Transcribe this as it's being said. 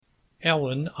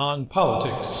Ellen on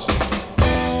politics.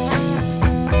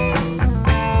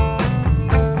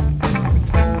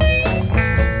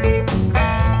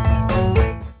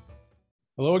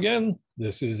 Hello again.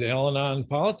 This is Alan on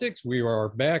Politics. We are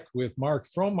back with Mark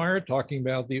Frohnmayer talking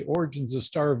about the origins of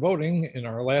star voting. In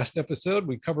our last episode,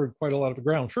 we covered quite a lot of the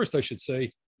ground. First, I should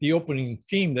say the opening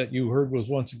theme that you heard was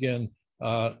once again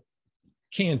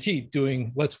K&T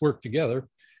doing Let's Work Together.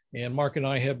 And Mark and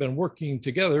I have been working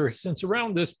together since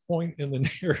around this point in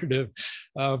the narrative.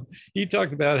 He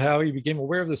talked about how he became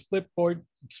aware of the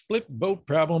split vote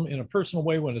problem in a personal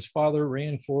way when his father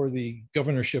ran for the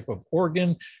governorship of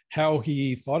Oregon, how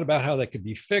he thought about how that could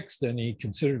be fixed, and he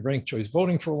considered ranked choice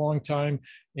voting for a long time,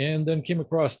 and then came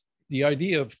across the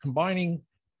idea of combining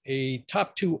a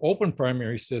top two open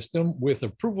primary system with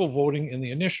approval voting in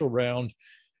the initial round,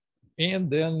 and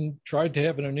then tried to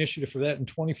have an initiative for that in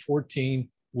 2014,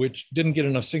 which didn't get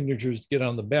enough signatures to get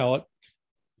on the ballot.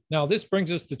 Now, this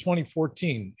brings us to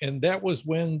 2014, and that was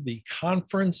when the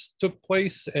conference took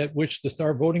place at which the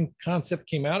star voting concept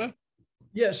came out of?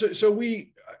 Yeah, so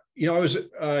we, I was,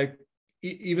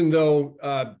 even though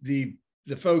the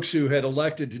folks who had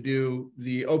elected to do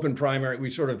the open primary,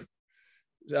 we sort of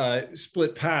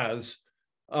split paths.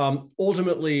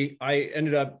 Ultimately, I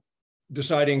ended up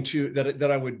deciding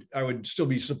that I would still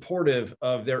be supportive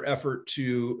of their effort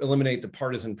to eliminate the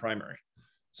partisan primary,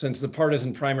 since the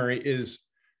partisan primary is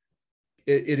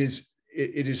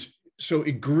so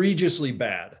egregiously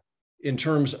bad in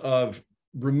terms of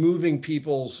removing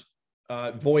people's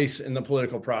voice in the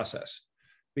political process.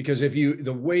 Because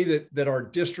the way that our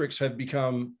districts have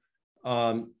become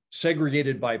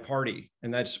segregated by party,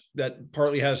 and that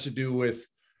partly has to do with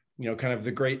kind of the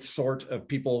great sort of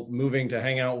people moving to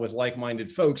hang out with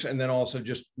like-minded folks, and then also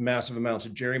just massive amounts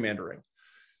of gerrymandering.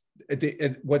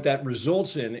 What that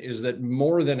results in is that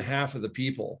more than half of the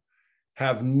people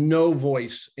have no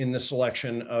voice in the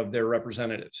selection of their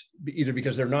representatives, either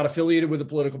because they're not affiliated with a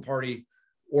political party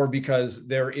or because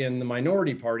they're in the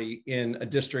minority party in a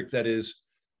district that is,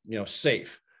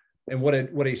 safe. And what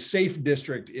a safe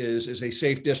district is a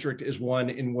safe district is one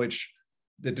in which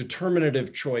the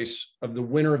determinative choice of the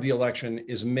winner of the election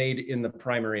is made in the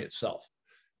primary itself,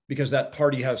 because that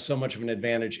party has so much of an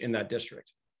advantage in that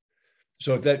district.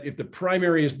 So if the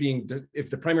primary is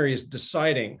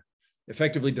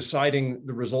effectively deciding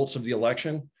the results of the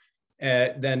election,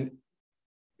 then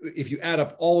if you add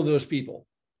up all of those people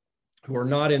who are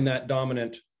not in that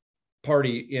dominant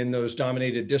party in those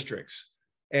dominated districts,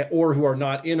 or who are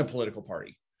not in a political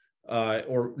party,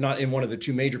 or not in one of the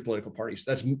two major political parties,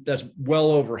 that's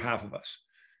well over half of us.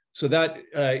 So that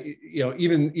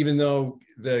even though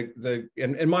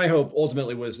and my hope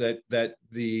ultimately was that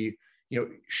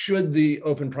should the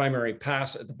open primary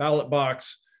pass at the ballot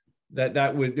box,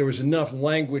 there was enough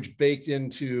language baked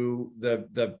into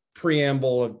the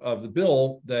preamble of the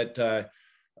bill that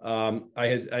I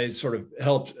had sort of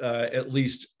helped at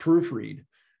least proofread,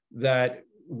 that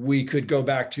we could go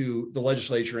back to the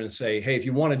legislature and say, hey, if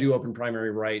you want to do open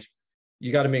primary right,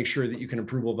 you got to make sure that you can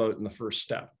approval vote in the first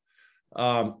step.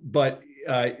 But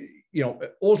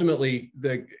ultimately,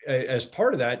 as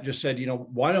part of that, just said,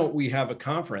 why don't we have a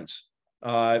conference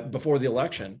before the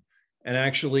election and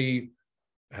actually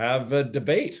have a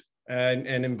debate and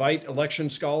invite election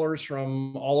scholars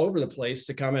from all over the place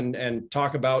to come and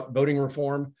talk about voting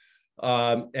reform,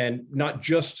 and not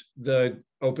just the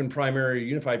open primary,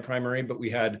 unified primary, but we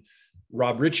had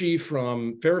Rob Ritchie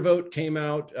from Fair Vote came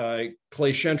out,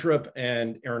 Clay Shentrup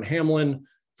and Aaron Hamlin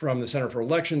from the Center for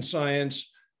Election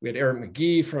Science. We had Eric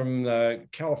McGee from the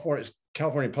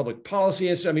California Public Policy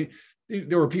Institute. I mean,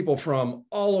 there were people from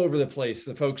all over the place,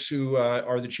 the folks who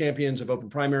are the champions of open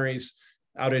primaries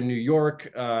out in New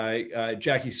York.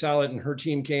 Jackie Salat and her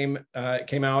team came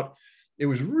out. It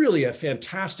was really a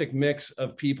fantastic mix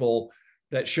of people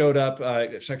that showed up.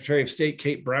 Secretary of State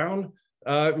Kate Brown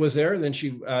was there, and then she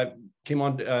went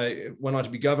on to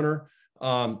be governor.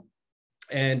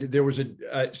 And there were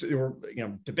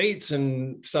debates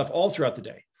and stuff all throughout the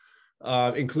day,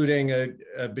 including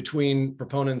between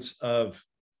proponents of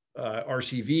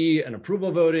RCV and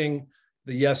approval voting,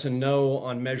 the yes and no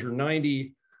on Measure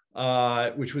 90,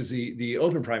 which was the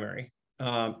open primary,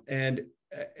 and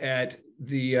at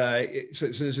the so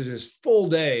this is this full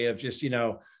day of just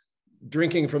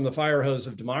drinking from the fire hose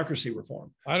of democracy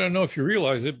reform. I don't know if you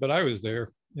realize it, but I was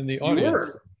there in the audience. You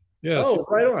were? Yes. Oh,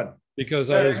 right on. Because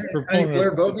I was proponent.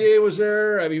 Blair Bogier was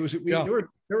there. I mean, there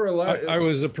were a lot. I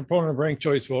was a proponent of ranked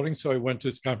choice voting, so I went to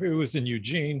this conference. It was in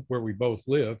Eugene, where we both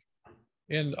live,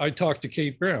 and I talked to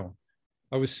Kate Brown.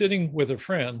 I was sitting with a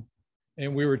friend,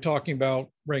 and we were talking about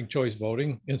ranked choice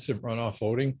voting, instant runoff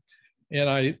voting, And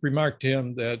I remarked to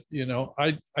him that,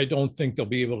 I don't think they'll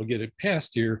be able to get it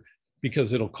passed here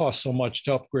because it'll cost so much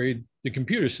to upgrade the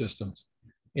computer systems.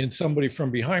 And somebody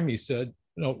from behind me said,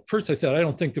 first I said, I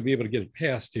don't think they'll be able to get it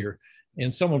passed here.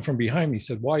 And someone from behind me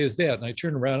said, why is that? And I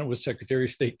turned around, it was Secretary of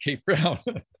State Kate Brown.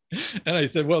 And I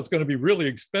said, well, it's going to be really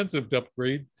expensive to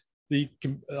upgrade the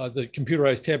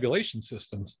computerized tabulation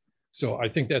systems. So I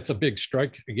think that's a big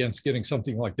strike against getting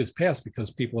something like this passed because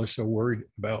people are so worried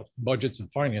about budgets and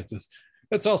finances.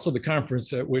 That's also the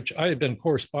conference at which I had been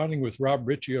corresponding with Rob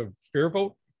Ritchie of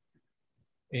FairVote.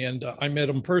 And I met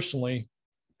him personally,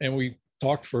 and we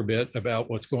talked for a bit about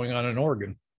what's going on in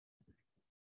Oregon.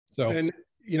 So, and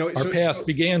our paths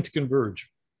began to converge.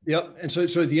 Yep. And so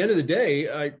at the end of the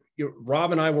day,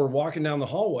 Rob and I were walking down the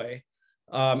hallway,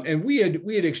 and we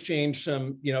had exchanged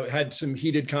some, had some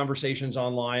heated conversations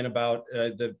online about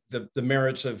the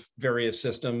merits of various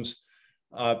systems.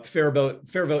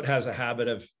 FairVote has a habit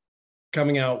of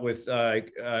coming out with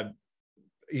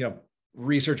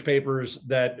research papers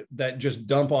that just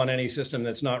dump on any system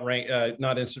that's not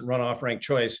not instant runoff, ranked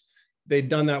choice. They'd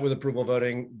done that with approval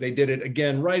voting. They did it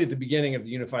again right at the beginning of the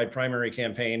unified primary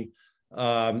campaign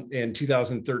in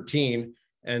 2013.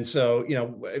 And so,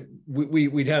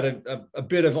 we'd had a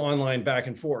bit of online back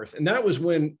and forth. And that was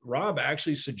when Rob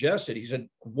actually suggested, he said,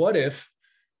 what if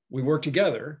we work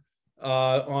together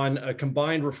on a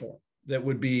combined reform that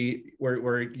would be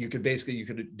where you could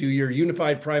do your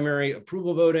unified primary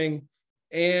approval voting,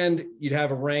 and you'd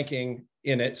have a ranking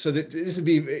in it. So that this would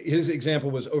be, his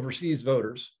example was overseas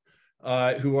voters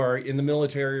who are in the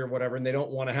military or whatever, and they don't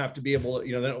want to have to be able to,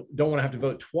 they don't want to have to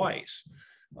vote twice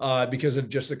because of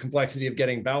just the complexity of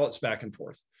getting ballots back and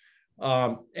forth.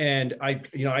 And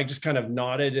I just kind of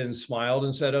nodded and smiled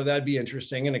and said, oh, that'd be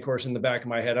interesting. And of course, in the back of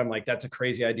my head, I'm like, that's a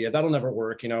crazy idea. That'll never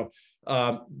work,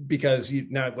 because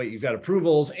you've got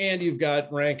approvals and you've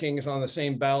got rankings on the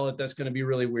same ballot. That's going to be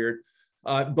really weird.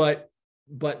 But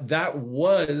that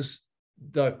was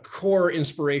the core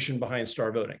inspiration behind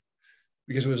Star Voting,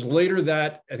 because it was later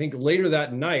that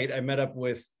night, I met up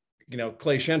with,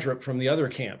 Clay Shentrup from the other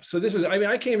camp. So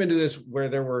I came into this where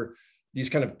there were these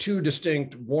kind of two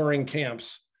distinct warring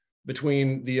camps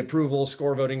between the approval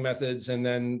score voting methods and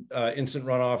then instant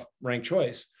runoff ranked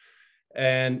choice.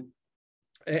 And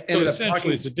so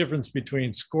essentially it's a difference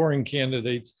between scoring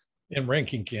candidates and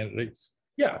ranking candidates.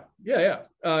 Yeah.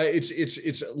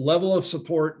 It's level of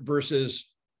support versus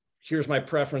here's my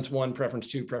preference 1, preference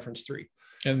 2, preference 3.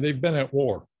 And they've been at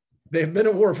war. They've been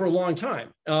at war for a long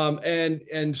time.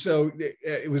 And so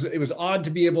it was odd to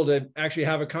be able to actually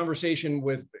have a conversation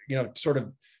with, sort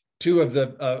of two of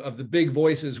the big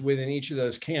voices within each of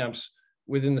those camps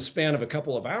within the span of a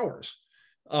couple of hours.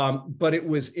 But it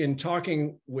was in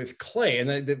talking with Clay,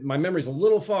 and my memory is a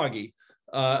little foggy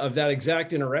of that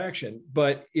exact interaction,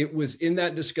 but it was in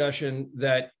that discussion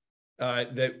that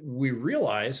we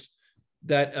realized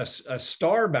that a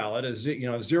star ballot,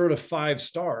 0 to 5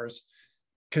 stars,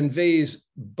 conveys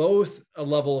both a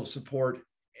level of support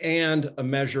and a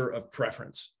measure of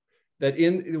preference. That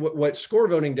in what score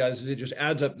voting does is it just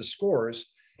adds up the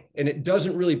scores, and it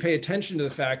doesn't really pay attention to the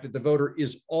fact that the voter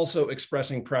is also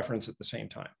expressing preference at the same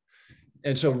time.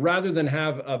 And so rather than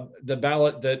have the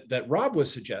ballot that Rob was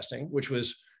suggesting, which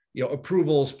was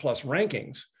approvals plus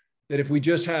rankings, that if we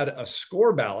just had a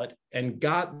score ballot and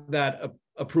got that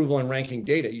approval and ranking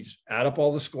data, you just add up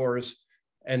all the scores,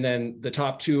 and then the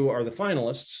top 2 are the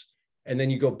finalists. And then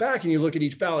you go back and you look at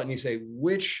each ballot and you say,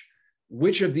 which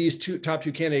of these top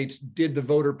two candidates did the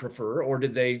voter prefer? Or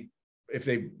if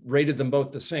they rated them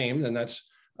both the same, then that's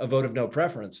a vote of no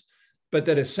preference. But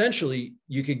that essentially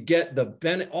you could get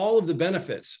all of the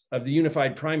benefits of the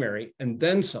unified primary and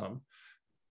then some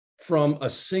from a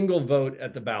single vote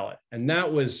at the ballot. And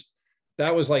that was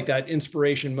like that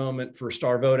inspiration moment for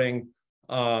Star Voting.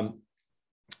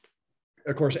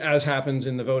 Of course, as happens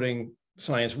in the voting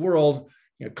science world,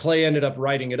 Clay ended up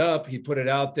writing it up. He put it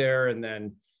out there, and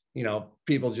then,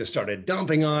 people just started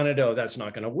dumping on it. Oh, that's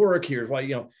not going to work. Here's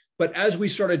why, But as we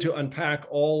started to unpack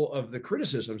all of the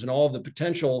criticisms and all of the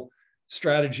potential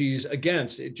strategies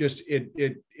against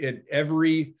it,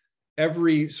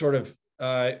 every sort of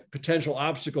potential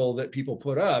obstacle that people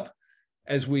put up,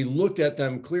 as we looked at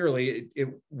them clearly,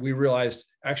 we realized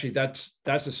actually that's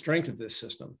a strength of this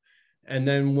system. And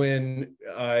then when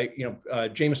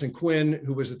Jameson Quinn,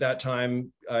 who was at that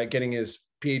time getting his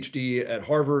PhD at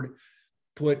Harvard,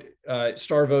 put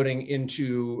Star Voting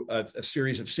into a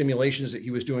series of simulations that he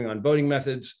was doing on voting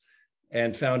methods,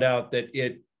 and found out that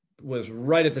it was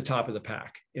right at the top of the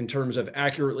pack in terms of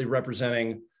accurately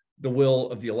representing the will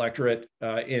of the electorate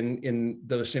in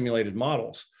those simulated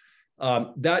models.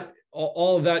 That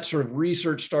all of that sort of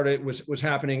research was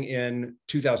happening in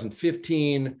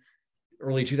 2015,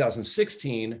 early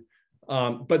 2016.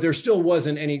 But there still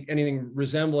wasn't anything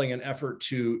resembling an effort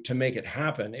to make it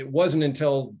happen. It wasn't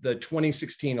until the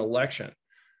 2016 election,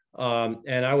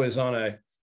 and I was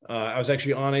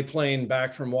actually on a plane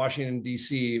back from Washington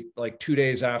D.C. like 2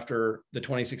 days after the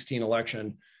 2016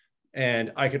 election,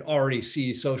 and I could already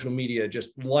see social media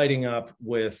just lighting up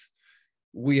with,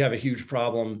 we have a huge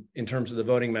problem in terms of the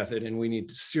voting method, and we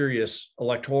need serious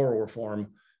electoral reform.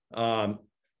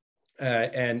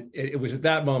 And it was at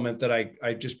that moment that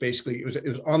I just basically, it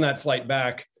was on that flight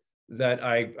back that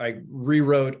I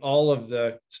rewrote all of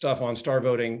the stuff on star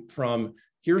voting from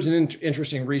here's an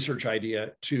interesting research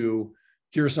idea to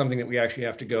here's something that we actually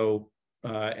have to go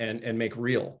and make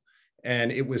real.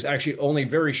 And it was actually only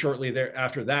very shortly there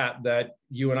after that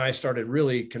you and I started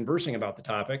really conversing about the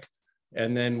topic.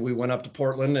 And then we went up to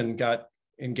Portland and got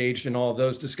engaged in all of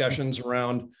those discussions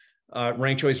around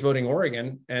ranked choice voting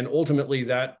Oregon. And ultimately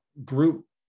that group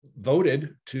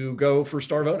voted to go for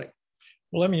star voting.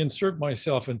 Well, let me insert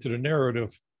myself into the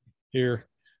narrative here.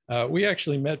 We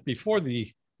actually met before the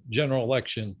general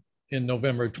election in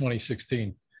November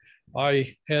 2016.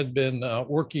 I had been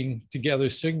working to gather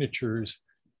signatures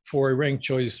for a ranked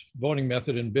choice voting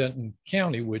method in Benton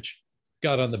County, which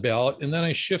got on the ballot. And then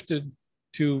I shifted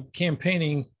to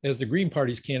campaigning as the Green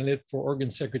Party's candidate for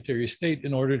Oregon Secretary of State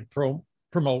in order to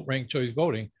promote ranked choice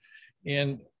voting.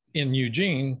 And in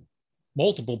Eugene,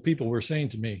 multiple people were saying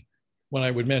to me, when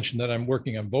I would mention that I'm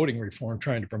working on voting reform,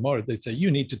 trying to promote it, they'd say, you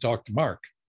need to talk to Mark.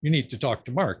 You need to talk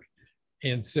to Mark.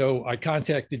 And so I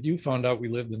contacted you, found out we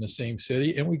lived in the same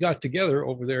city, and we got together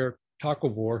over there, Taco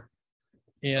Board,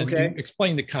 and you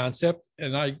explained the concept.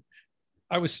 And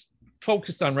I was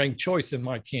focused on ranked choice in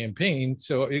my campaign.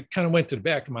 So it kind of went to the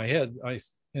back of my head.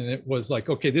 And it was like,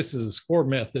 okay, this is a score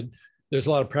method. There's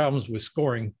a lot of problems with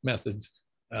scoring methods.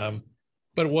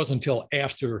 But it wasn't until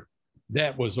after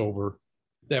that was over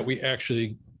that we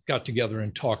actually got together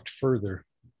and talked further.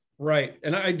 Right.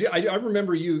 And I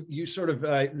remember you sort of,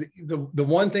 the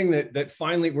one thing that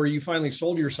finally, where you finally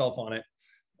sold yourself on it,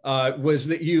 was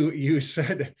that you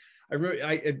said,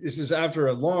 this is after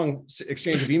a long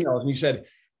exchange of emails, and you said,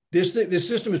 this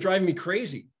system is driving me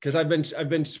crazy because I've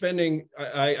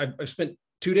spent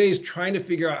 2 days trying to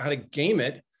figure out how to game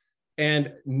it.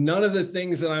 And none of the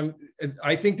things that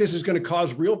I think this is going to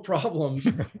cause real problems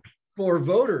for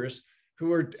voters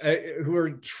who are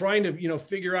trying to,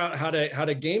 figure out how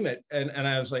to game it. And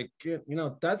I was like,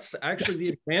 that's actually the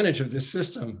advantage of this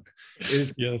system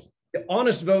is yes. The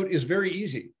honest vote is very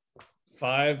easy.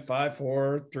 5, 5,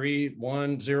 4, 3,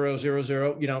 1, 0, 0,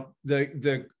 0.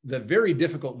 The very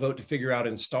difficult vote to figure out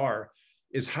in star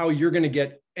is how you're going to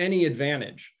get any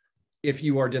advantage if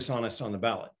you are dishonest on the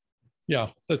ballot. Yeah,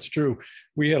 that's true.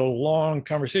 We had a long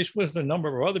conversation with a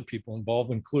number of other people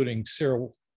involved, including Sarah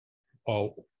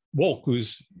Wolk,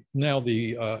 who's now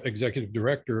the executive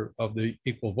director of the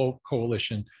Equal Vote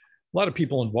Coalition. A lot of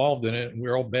people involved in it, and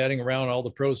we're all batting around all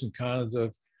the pros and cons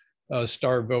of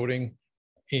star voting.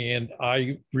 And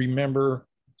I remember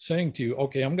saying to you,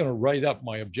 okay, I'm going to write up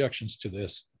my objections to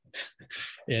this.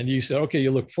 And you said, okay,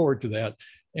 you look forward to that.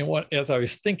 And as I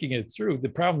was thinking it through, the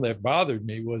problem that bothered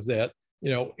me was that,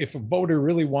 if a voter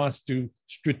really wants to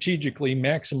strategically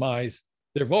maximize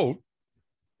their vote,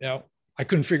 I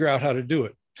couldn't figure out how to do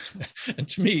it. And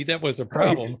to me, that was a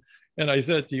problem. And I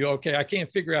said to you, okay, I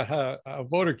can't figure out how a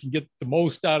voter can get the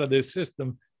most out of this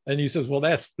system. And he says, well,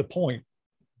 that's the point,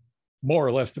 more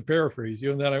or less, to paraphrase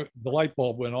you. And then the light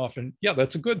bulb went off, and yeah,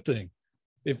 that's a good thing.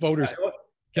 If voters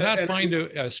cannot find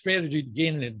a strategy to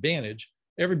gain an advantage,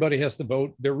 everybody has to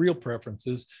vote their real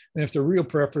preferences. And if their real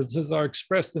preferences are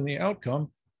expressed in the outcome,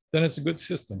 then it's a good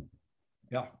system.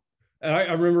 Yeah. And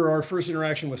I remember our first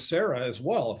interaction with Sarah as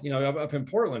well, up in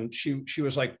Portland. She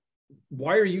was like,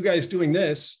 why are you guys doing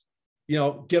this?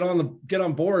 Get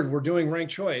on board. We're doing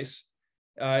ranked choice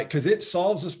because it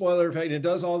solves the spoiler effect. And it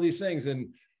does all these things.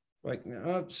 And like,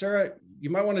 Sarah, you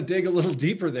might want to dig a little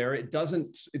deeper there. It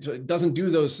doesn't do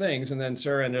those things. And then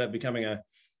Sarah ended up becoming an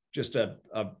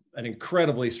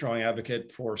incredibly strong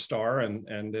advocate for STAR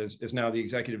and is now the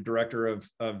executive director of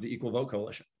the Equal Vote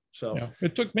Coalition. So yeah,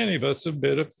 it took many of us a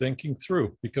bit of thinking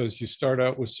through because you start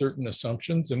out with certain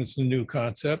assumptions and it's a new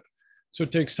concept. So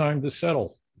it takes time to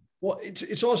settle. Well,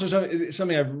 it's also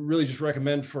something I really just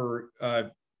recommend for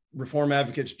reform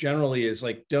advocates generally is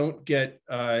like, don't get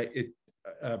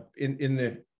in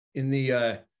the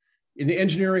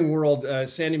engineering world,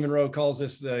 Sandy Munro calls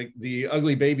this the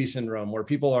ugly baby syndrome, where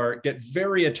people get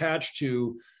very attached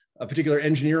to a particular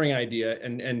engineering idea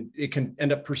and it can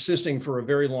end up persisting for a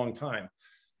very long time.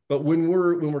 But when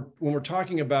we're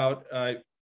talking about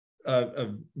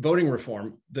voting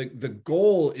reform, the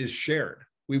goal is shared.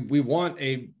 We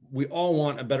all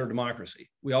want a better democracy.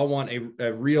 We all want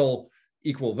a real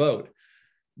equal vote.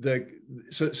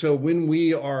 So when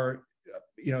we are,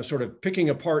 sort of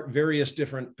picking apart various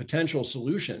different potential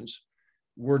solutions,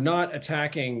 we're not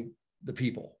attacking the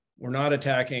people. We're not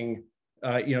attacking,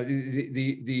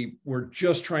 we're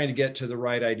just trying to get to the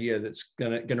right idea that's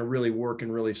gonna really work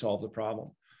and really solve the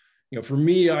problem. For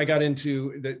me, I got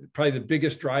into probably the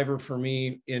biggest driver for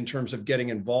me in terms of getting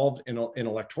involved in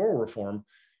electoral reform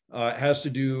has to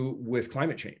do with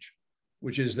climate change,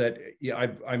 which is that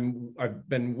I've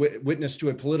been witness to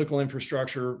a political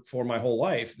infrastructure for my whole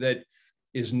life that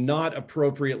is not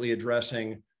appropriately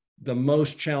addressing the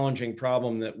most challenging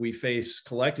problem that we face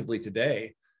collectively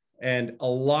today. And a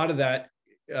lot of that,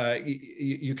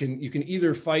 you can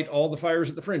either fight all the fires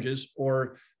at the fringes,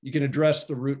 or you can address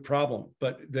the root problem.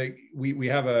 But we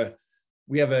have a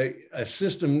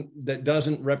system that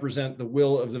doesn't represent the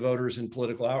will of the voters in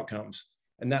political outcomes.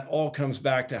 And that all comes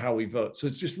back to how we vote. So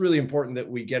it's just really important that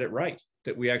we get it right,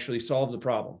 that we actually solve the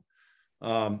problem.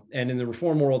 And in the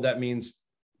reform world, that means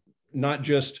not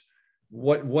just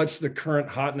what's the current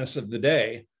hotness of the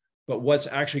day, but what's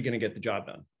actually going to get the job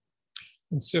done.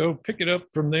 And so pick it up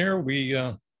from there. We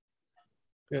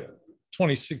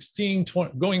 2016,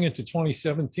 going into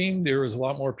 2017, there was a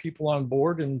lot more people on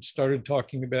board and started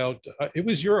talking about, it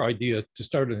was your idea to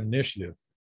start an initiative.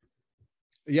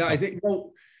 Yeah, I think,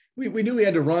 well, we knew we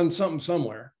had to run something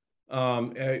somewhere,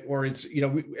 or it's,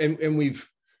 we've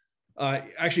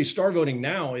actually STAR voting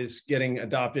now is getting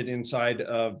adopted inside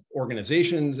of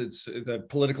organizations. It's the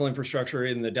political infrastructure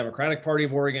in the Democratic Party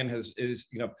of Oregon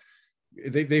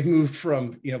they've moved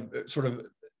from, sort of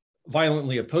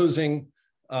violently opposing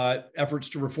efforts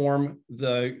to reform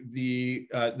the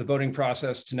voting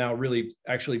process to now really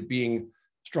actually being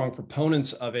strong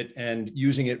proponents of it and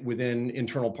using it within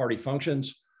internal party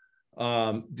functions.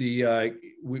 We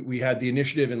had the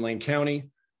initiative in Lane County,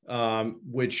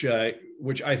 which I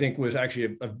think was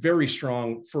actually a very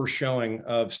strong first showing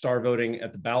of STAR voting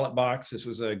at the ballot box. This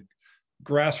was a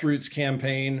grassroots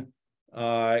campaign,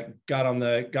 got on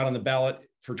the ballot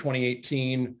for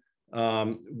 2018,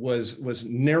 was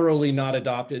narrowly not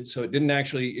adopted. So it didn't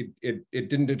actually, it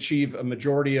didn't achieve a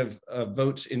majority of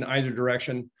votes in either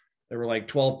direction. There were like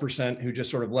 12% who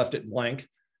just sort of left it blank.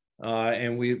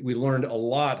 And we learned a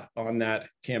lot on that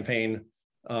campaign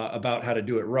about how to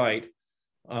do it right.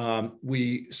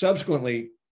 We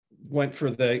subsequently went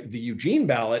for the Eugene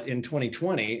ballot in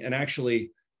 2020 and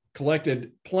actually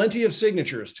collected plenty of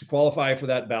signatures to qualify for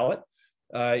that ballot.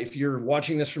 If you're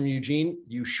watching this from Eugene,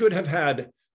 you should have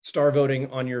had STAR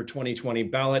voting on your 2020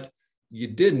 ballot. You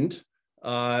didn't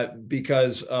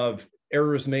because of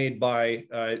errors made by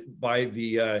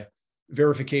the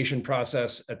verification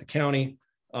process at the county.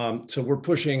 So we're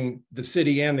pushing the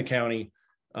city and the county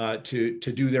to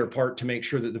do their part to make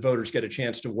sure that the voters get a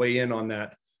chance to weigh in on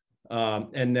that.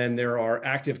 And then there are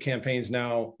active campaigns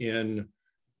now in,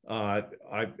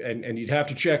 and you'd have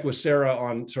to check with Sarah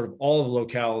on sort of all of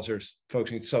the locales. There's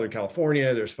folks in Southern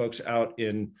California, there's folks out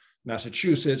in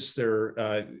Massachusetts, there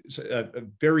a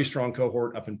very strong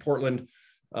cohort up in Portland,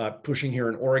 pushing here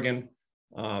in Oregon.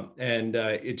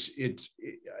 It's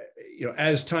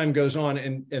as time goes on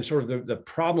and sort of the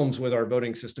problems with our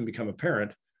voting system become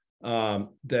apparent,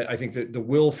 that I think that the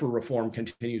will for reform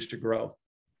continues to grow.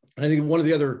 And I think one of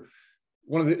the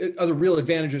other real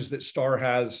advantages that STAR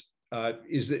has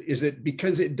is that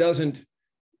because it doesn't,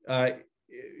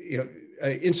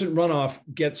 instant runoff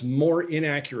gets more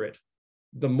inaccurate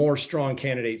the more strong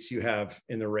candidates you have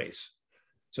in the race.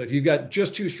 So if you've got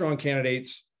just two strong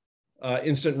candidates,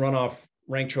 instant runoff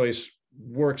ranked choice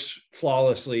works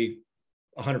flawlessly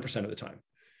 100% of the time.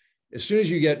 As soon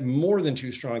as you get more than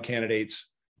two strong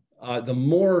candidates, the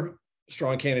more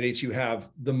strong candidates you have,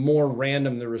 the more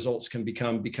random the results can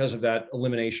become because of that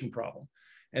elimination problem.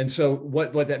 And so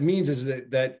what that means is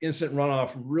that instant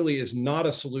runoff really is not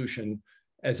a solution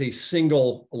as a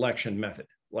single election method.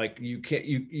 Like you can't,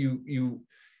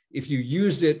 if you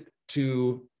used it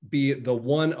to be the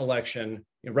one election,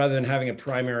 rather than having a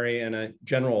primary and a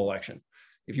general election,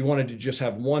 if you wanted to just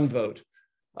have one vote,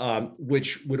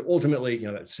 which would ultimately,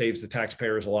 that saves the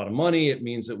taxpayers a lot of money. It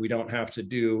means that we don't have to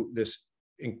do this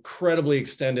incredibly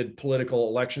extended political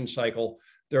election cycle.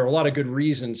 There are a lot of good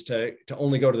reasons to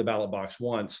only go to the ballot box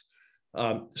once.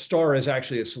 STAR is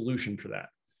actually a solution for that.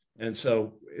 And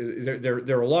so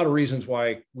there are a lot of reasons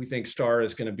why we think STAR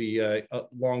is going to be a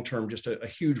long-term, just a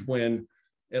huge win,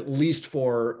 at least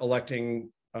for electing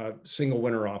single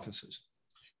winner offices.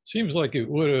 Seems like it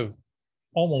would have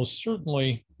almost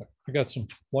certainly I got some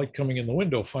light coming in the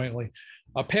window finally.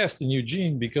 Passed in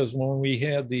Eugene because when we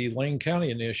had the Lane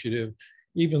County initiative,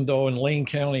 even though in Lane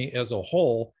County as a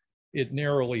whole, it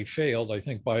narrowly failed, I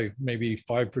think by maybe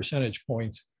 5 percentage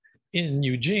points. In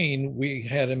Eugene, we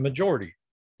had a majority.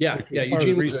 Yeah, yeah. Part of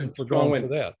the reason for going for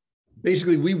that.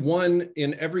 Basically, we won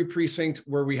in every precinct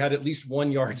where we had at least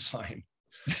one yard sign.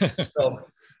 So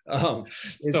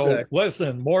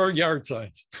listen, more yard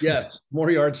signs. Yes, more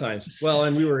yard signs. Well,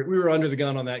 and we were under the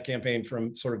gun on that campaign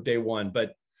from sort of day one.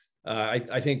 But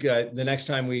I think the next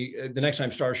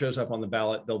time Star shows up on the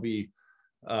ballot, there'll be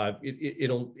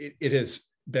it has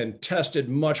been tested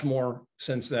much more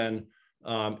since then,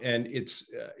 and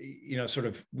it's sort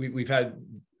of we've had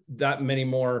that many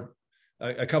more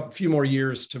few more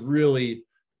years to really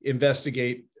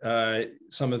investigate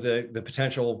some of the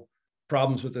potential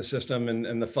problems with the system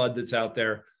and the FUD that's out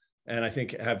there, and I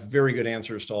think have very good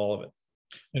answers to all of it.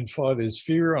 And FUD is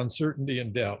fear, uncertainty,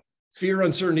 and doubt. Fear,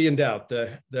 uncertainty, and doubt.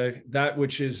 That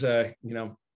which is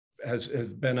has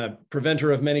been a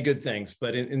preventer of many good things,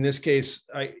 but in this case,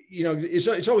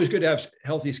 it's always good to have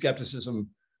healthy skepticism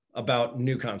about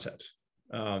new concepts.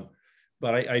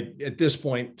 But I at this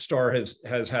point, Star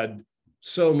has had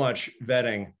so much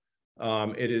vetting.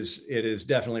 It is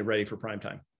definitely ready for prime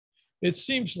time. It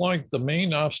seems like the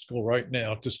main obstacle right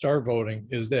now to Star voting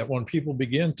is that when people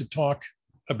begin to talk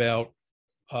about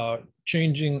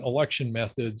changing election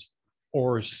methods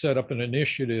or set up an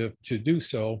initiative to do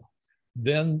so,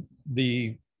 then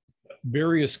the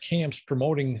various camps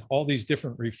promoting all these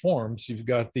different reforms, you've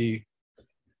got the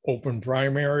open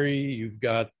primary, you've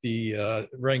got the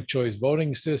ranked choice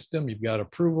voting system, you've got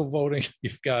approval voting,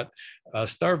 you've got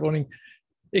Star voting.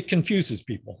 It confuses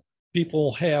people.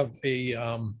 People have a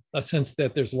sense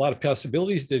that there's a lot of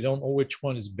possibilities. They don't know which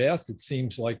one is best. It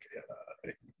seems like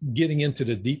getting into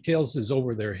the details is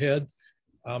over their head.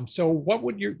 So what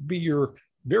would be your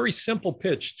very simple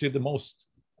pitch to the most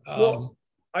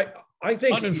I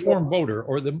think uninformed voter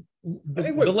or the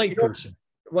lay person?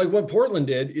 Like what Portland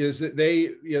did is that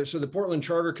so the Portland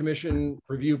Charter Commission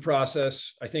review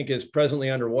process, I think, is presently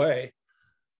underway,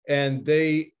 and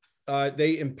they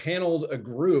impaneled a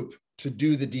group to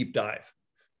do the deep dive.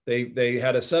 They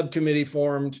had a subcommittee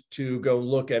formed to go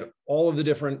look at all of the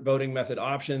different voting method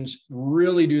options,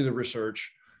 really do the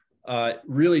research,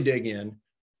 really dig in,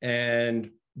 and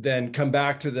then come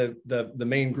back to the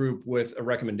main group with a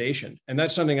recommendation. And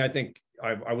that's something I think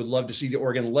I would love to see the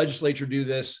Oregon legislature do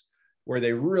this, where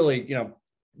they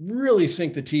really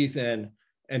sink the teeth in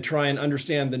and try and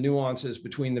understand the nuances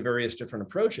between the various different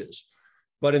approaches.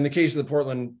 But in the case of the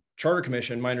Portland Charter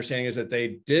Commission, my understanding is that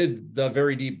they did the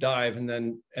very deep dive and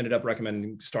then ended up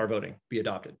recommending Star voting be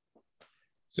adopted.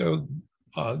 So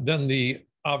then the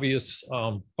obvious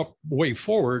way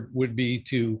forward would be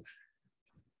to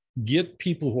get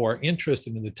people who are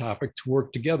interested in the topic to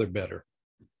work together better.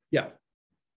 Yeah.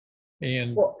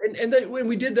 And when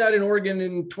we did that in Oregon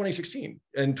in 2016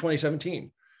 and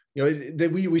 2017,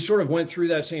 we sort of went through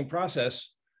that same process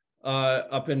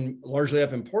largely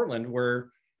up in Portland, where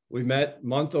we met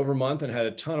month over month and had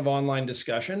a ton of online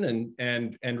discussion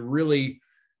and really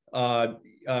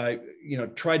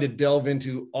tried to delve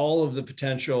into all of the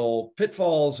potential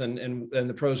pitfalls and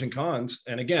the pros and cons.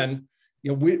 And again,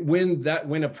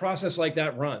 when a process like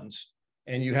that runs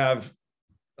and you have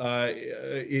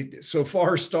so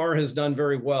far Star has done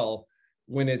very well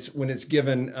when it's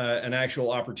given an actual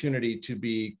opportunity to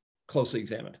be closely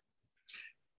examined.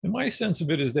 And my sense of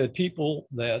it is that people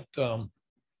that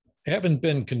haven't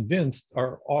been convinced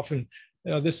are often,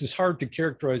 this is hard to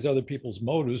characterize other people's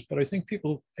motives, but I think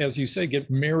people, as you say, get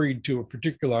married to a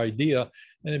particular idea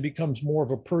and it becomes more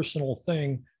of a personal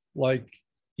thing. Like,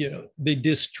 they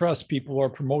distrust people who are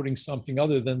promoting something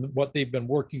other than what they've been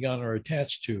working on or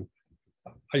attached to.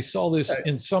 I saw this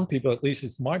in some people, at least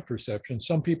it's my perception.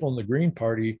 Some people in the Green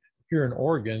Party here in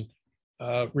Oregon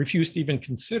refused to even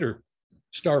consider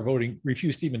Star voting,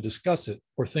 refused to even discuss it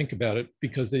or think about it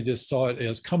because they just saw it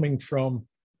as coming from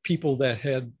people that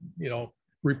had,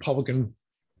 Republican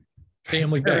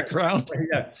family background.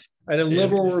 Yeah. I had a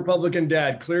liberal Republican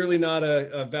dad, clearly not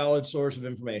a valid source of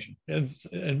information.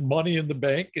 And money in the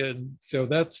bank. And so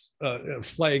that's a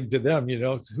flag to them,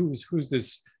 who's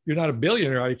this? You're not a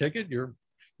billionaire, I take it.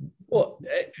 Well,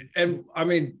 and I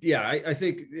mean, yeah, I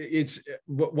think it's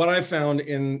what I found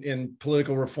in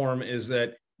political reform is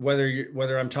that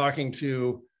whether I'm talking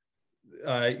to,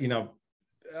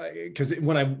 because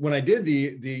when I did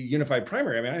the unified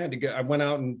primary, I mean, I went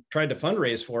out and tried to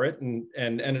fundraise for it and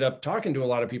ended up talking to a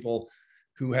lot of people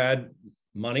who had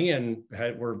money and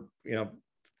were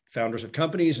founders of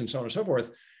companies and so on and so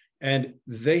forth. And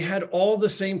they had all the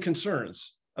same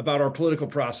concerns about our political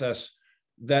process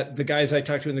that the guys I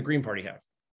talked to in the Green Party have.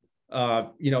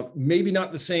 Maybe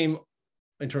not the same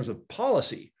in terms of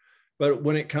policy, but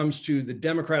when it comes to the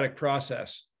democratic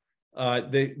process,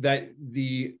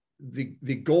 the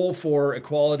goal for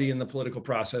equality in the political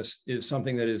process is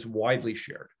something that is widely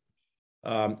shared.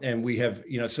 And we have,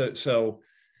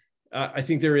 I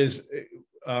think there is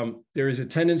a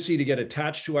tendency to get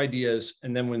attached to ideas,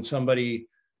 and then when somebody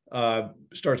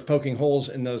starts poking holes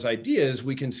in those ideas,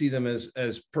 we can see them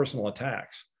as personal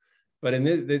attacks. But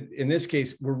in this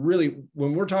case,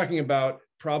 when we're talking about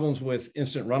problems with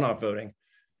instant runoff voting,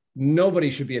 nobody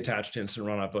should be attached to instant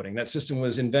runoff voting. That system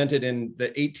was invented in the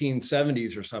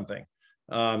 1870s or something.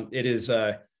 It's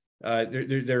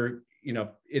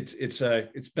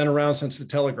been around since the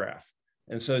telegraph.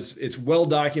 And so it's well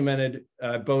documented,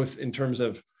 both in terms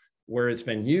of where it's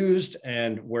been used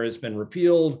and where it's been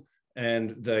repealed,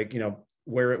 and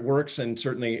where it works, and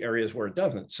certainly areas where it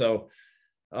doesn't. So,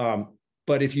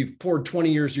 but if you've poured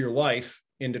 20 years of your life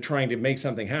into trying to make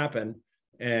something happen,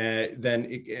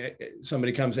 then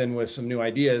somebody comes in with some new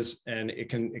ideas, and it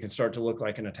can start to look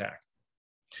like an attack.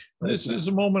 This is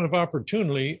a moment of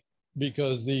opportunity,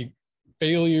 because the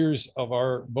failures of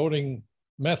our voting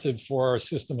method for our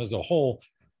system as a whole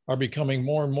are becoming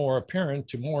more and more apparent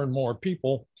to more and more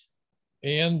people.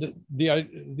 And the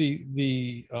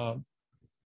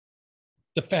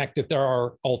fact that there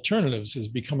are alternatives is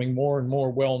becoming more and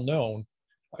more well known.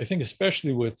 I think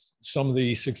especially with some of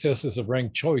the successes of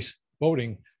ranked choice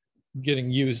voting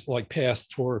getting used, like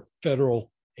passed for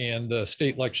federal and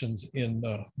state elections in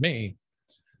Maine.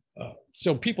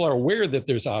 So people are aware that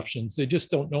there's options. They just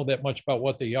don't know that much about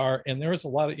what they are. And there is a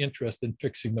lot of interest in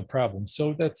fixing the problem.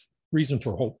 So that's reason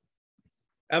for hope.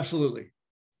 Absolutely.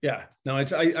 Yeah. No, I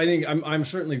think I'm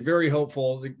certainly very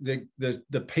hopeful.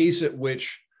 The pace at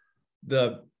which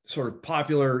the sort of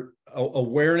popular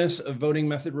awareness of voting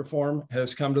method reform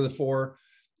has come to the fore,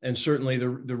 and certainly the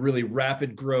really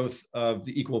rapid growth of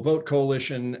the Equal Vote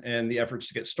Coalition and the efforts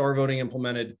to get star voting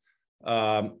implemented,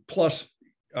 plus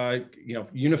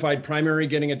unified primary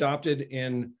getting adopted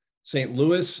in St.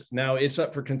 Louis. Now it's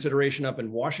up for consideration up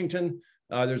in Washington.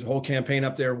 There's a whole campaign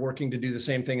up there working to do the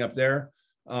same thing up there.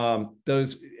 To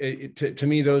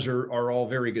me, those are all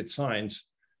very good signs.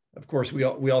 Of course, we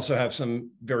also have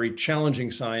some very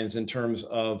challenging signs in terms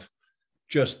of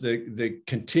just the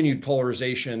continued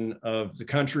polarization of the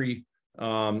country, we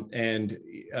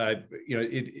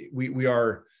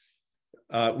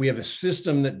have a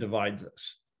system that divides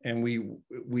us, and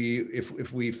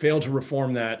if we fail to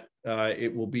reform that,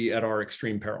 it will be at our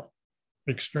extreme peril.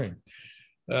 Extreme.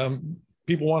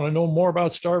 People want to know more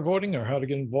about star voting or how to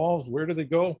get involved. Where do they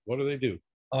go? What do they do?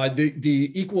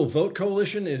 The Equal Vote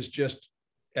Coalition is just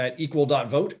at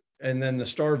equal.vote. And then the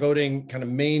star voting kind of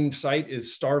main site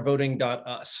is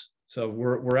starvoting.us. So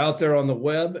we're out there on the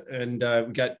web, and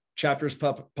we got chapters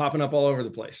popping up all over the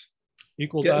place.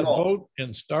 Equal.vote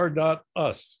and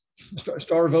star.us.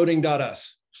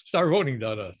 Starvoting.us.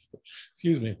 Starvoting.us.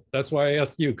 Excuse me. That's why I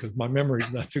asked you, because my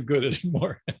memory's not too good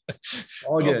anymore.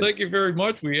 All good. Thank you very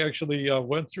much. We actually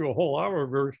went through a whole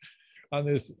hour on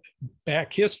this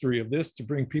back history of this to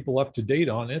bring people up to date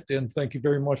on it. And thank you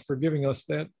very much for giving us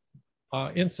that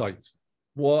insights.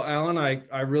 Well, Alan,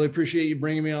 I really appreciate you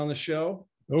bringing me on the show.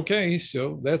 Okay,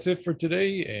 so that's it for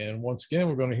today. And once again,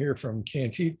 we're going to hear from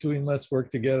Cantique doing Let's Work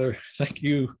Together. Thank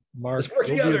you, Mark. Let's work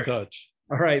together. We'll be in touch.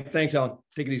 All right. Thanks, Alan.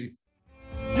 Take it easy.